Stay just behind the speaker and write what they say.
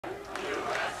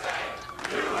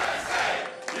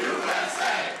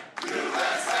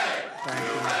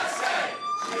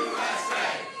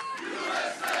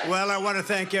Well, I want to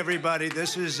thank everybody.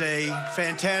 This is a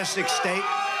fantastic state.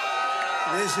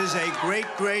 This is a great,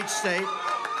 great state.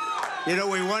 You know,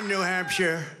 we won New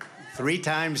Hampshire 3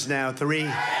 times now. Three.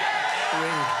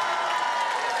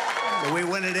 We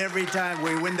win it every time.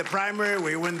 We win the primary,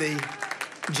 we win the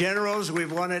generals,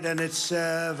 we've won it, and it's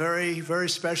a very, very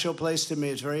special place to me.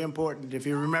 It's very important. If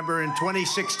you remember, in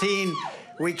 2016,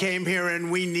 we came here and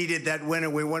we needed that win,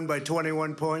 and we won by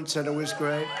 21 points, and it was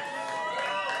great.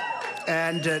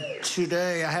 And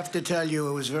today, I have to tell you,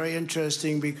 it was very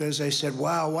interesting because I said,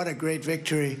 wow, what a great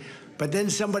victory. But then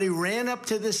somebody ran up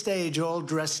to the stage all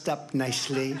dressed up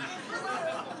nicely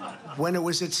when it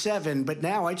was at 7. But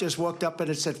now I just walked up and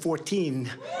it's at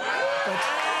 14.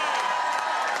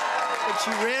 But she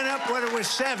ran up when it was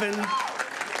 7.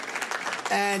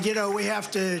 And, you know, we have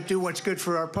to do what's good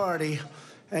for our party.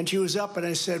 And she was up and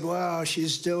I said, wow,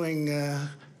 she's doing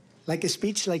like a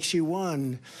speech like she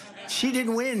won. She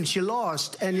didn't win, she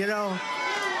lost. And, you know,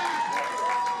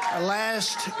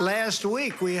 last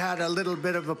week we had a little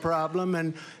bit of a problem.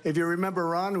 And if you remember,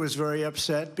 Ron was very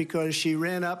upset because she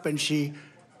ran up and she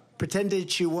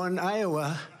pretended she won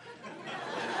Iowa.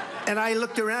 And I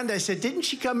looked around, I said, didn't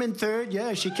she come in 3rd?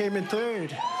 Yeah, she came in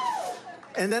 3rd.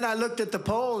 And then I looked at the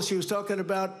polls. She was talking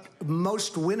about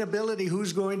most winnability,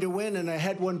 who's going to win. And I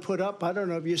had one put up. I don't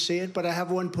know if you see it, but I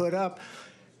have one put up.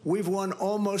 We've won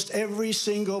almost every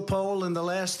single poll in the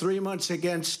last 3 months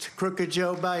against crooked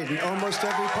Joe Biden. Almost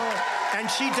every poll. And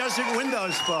she doesn't win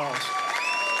those polls.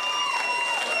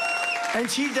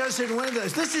 And she doesn't win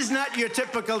those. This is not your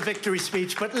typical victory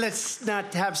speech, but let's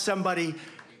not have somebody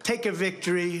take a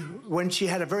victory when she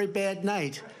had a very bad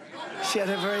night. She had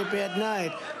a very bad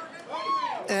night.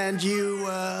 And you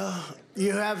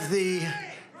have the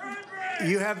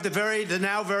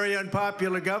now very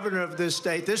unpopular governor of this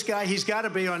state. This guy, he's got to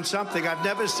be on something. I've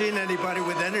never seen anybody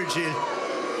with energy.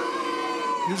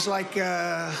 He's like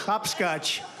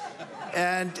hopscotch.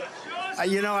 And,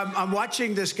 you know, I'm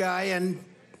watching this guy, and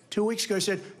 2 weeks ago he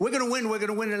said, we're going to win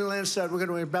in the landslide, we're going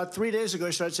to win. About 3 days ago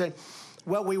he started saying,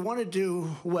 well, we want to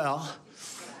do well.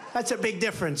 That's a big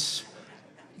difference.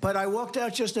 But I walked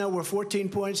out just now, we're 14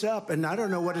 points up, and I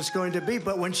don't know what it's going to be.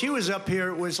 But when she was up here,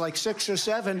 it was like 6 or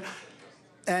 7.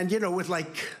 And, you know, with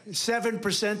like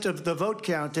 7% of the vote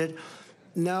counted.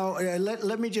 Now,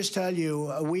 let me just tell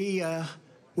you, we had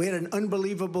an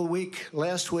unbelievable week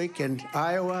last week in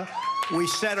Iowa. We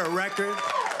set a record.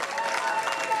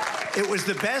 It was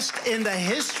the best in the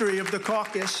history of the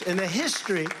caucus, in the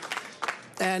history.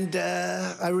 And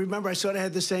I remember I sort of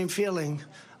had the same feeling.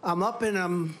 I'm up and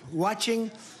I'm watching,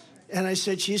 and I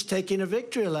said, she's taking a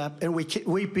victory lap. And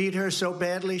we beat her so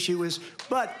badly.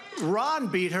 But Ron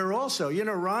beat her also. You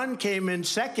know, Ron came in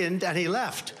 2nd and he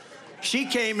left. She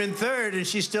came in 3rd and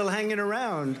she's still hanging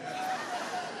around.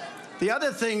 The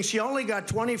other thing, she only got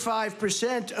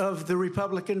 25% of the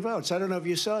Republican votes. I don't know if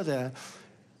you saw that.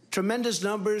 Tremendous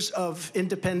numbers of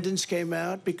independents came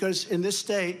out because in this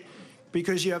state,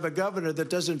 because you have a governor that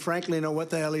doesn't frankly know what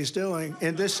the hell he's doing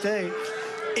in this state,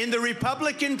 in the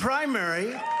Republican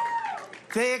primary,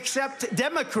 they accept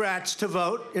Democrats to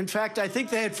vote. In fact, I think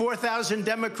they had 4,000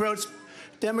 Democrats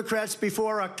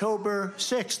before October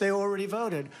 6th. They already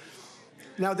voted.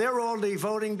 Now, they're only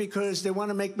voting because they want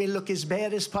to make me look as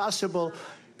bad as possible.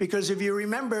 Because if you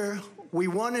remember, we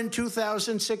won in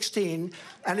 2016.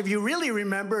 And if you really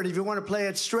remember, and if you want to play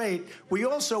it straight, we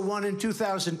also won in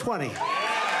 2020.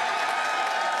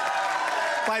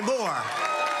 By more.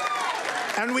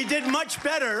 And we did much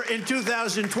better in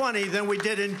 2020 than we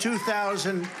did in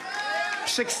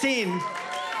 2016.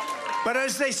 But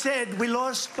as they said, we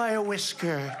lost by a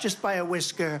whisker, just by a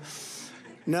whisker.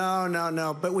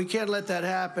 No. But we can't let that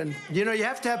happen. You know, you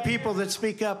have to have people that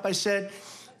speak up. I said,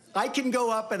 I can go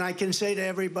up and I can say to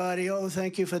everybody, oh,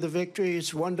 thank you for the victory.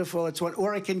 It's wonderful.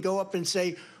 Or I can go up and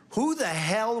say, who the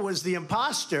hell was the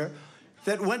imposter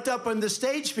that went up on the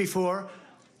stage before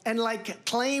and, like,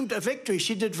 claimed a victory?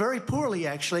 She did very poorly,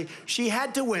 actually. She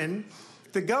had to win.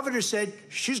 The governor said,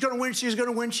 she's going to win, she's going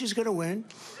to win, she's going to win.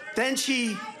 Then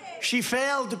she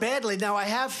failed badly. Now, I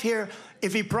have here,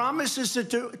 if he promises to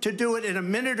do it in a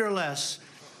minute or less,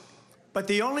 but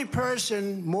the only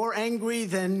person more angry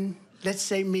than, let's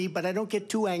say, me, but I don't get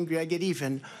too angry, I get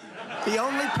even. The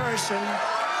only person...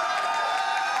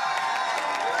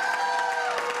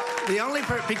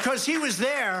 because he was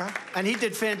there, and he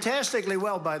did fantastically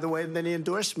well, by the way, and then he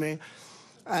endorsed me.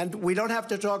 And we don't have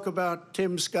to talk about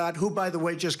Tim Scott, who, by the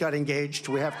way, just got engaged,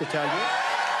 we have to tell you.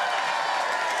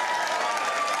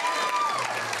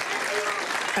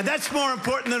 And that's more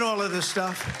important than all of this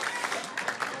stuff.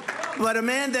 But a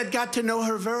man that got to know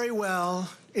her very well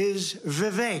is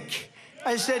Vivek.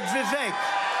 I said, Vivek.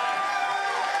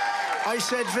 I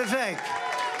said,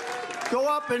 Vivek, go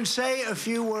up and say a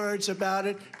few words about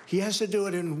it. He has to do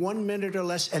it in 1 minute or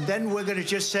less, and then we're going to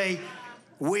just say,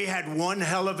 we had one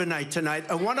hell of a night tonight.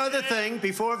 And one other thing,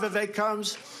 before Vivek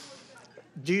comes,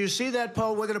 do you see that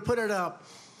poll? We're going to put it up.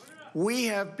 We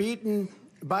have beaten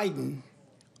Biden.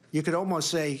 You could almost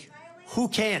say, who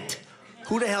can't?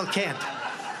 Who the hell can't?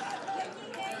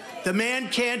 The man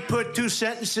can't put two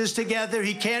sentences together.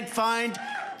 He can't find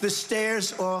the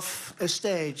stairs off a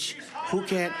stage. Who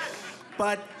can't?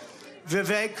 But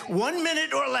Vivek, 1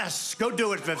 minute or less. Go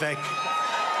do it, Vivek.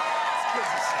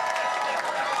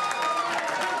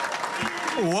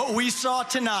 What we saw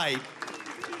tonight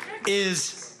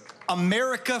is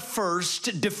America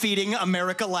first defeating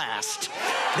America last.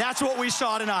 That's what we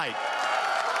saw tonight.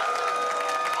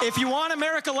 If you want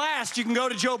America last, you can go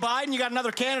to Joe Biden. You got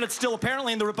another candidate still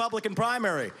apparently in the Republican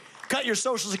primary. Cut your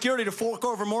Social Security to fork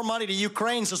over more money to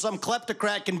Ukraine so some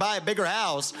kleptocrat can buy a bigger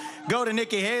house. Go to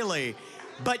Nikki Haley.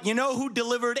 But you know who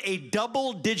delivered a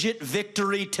double-digit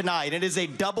victory tonight? It is a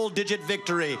double-digit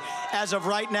victory as of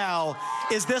right now,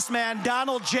 is this man,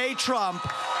 Donald J. Trump,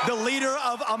 the leader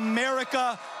of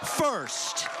America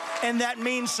First. And that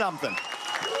means something.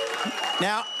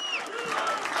 Now,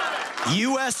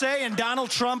 USA and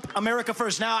Donald Trump, America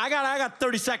First. Now, I got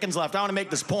 30 seconds left. I want to make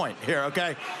this point here,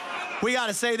 okay? We got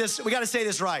to say this. We got to say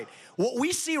this right. What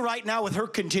we see right now with her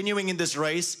continuing in this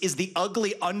race is the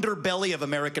ugly underbelly of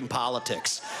American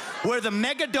politics, where the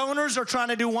mega donors are trying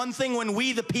to do one thing when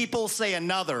we, the people, say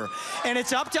another. And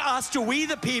it's up to us, to we,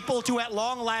 the people, to at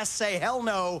long last say, hell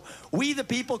no. We, the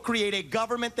people, create a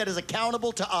government that is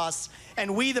accountable to us.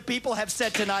 And we, the people, have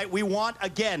said tonight we want,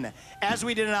 again, as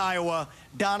we did in Iowa,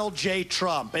 Donald J.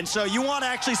 Trump. And so you want to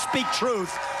actually speak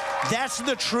truth. That's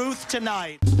the truth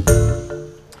tonight.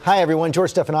 Hi, everyone.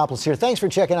 George Stephanopoulos here. Thanks for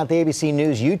checking out the ABC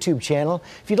News YouTube channel.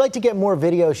 If you'd like to get more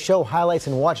videos, show highlights,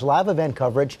 and watch live event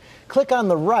coverage, click on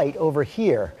the right over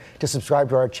here to subscribe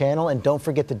to our channel. And don't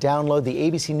forget to download the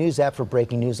ABC News app for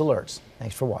breaking news alerts.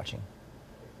 Thanks for watching.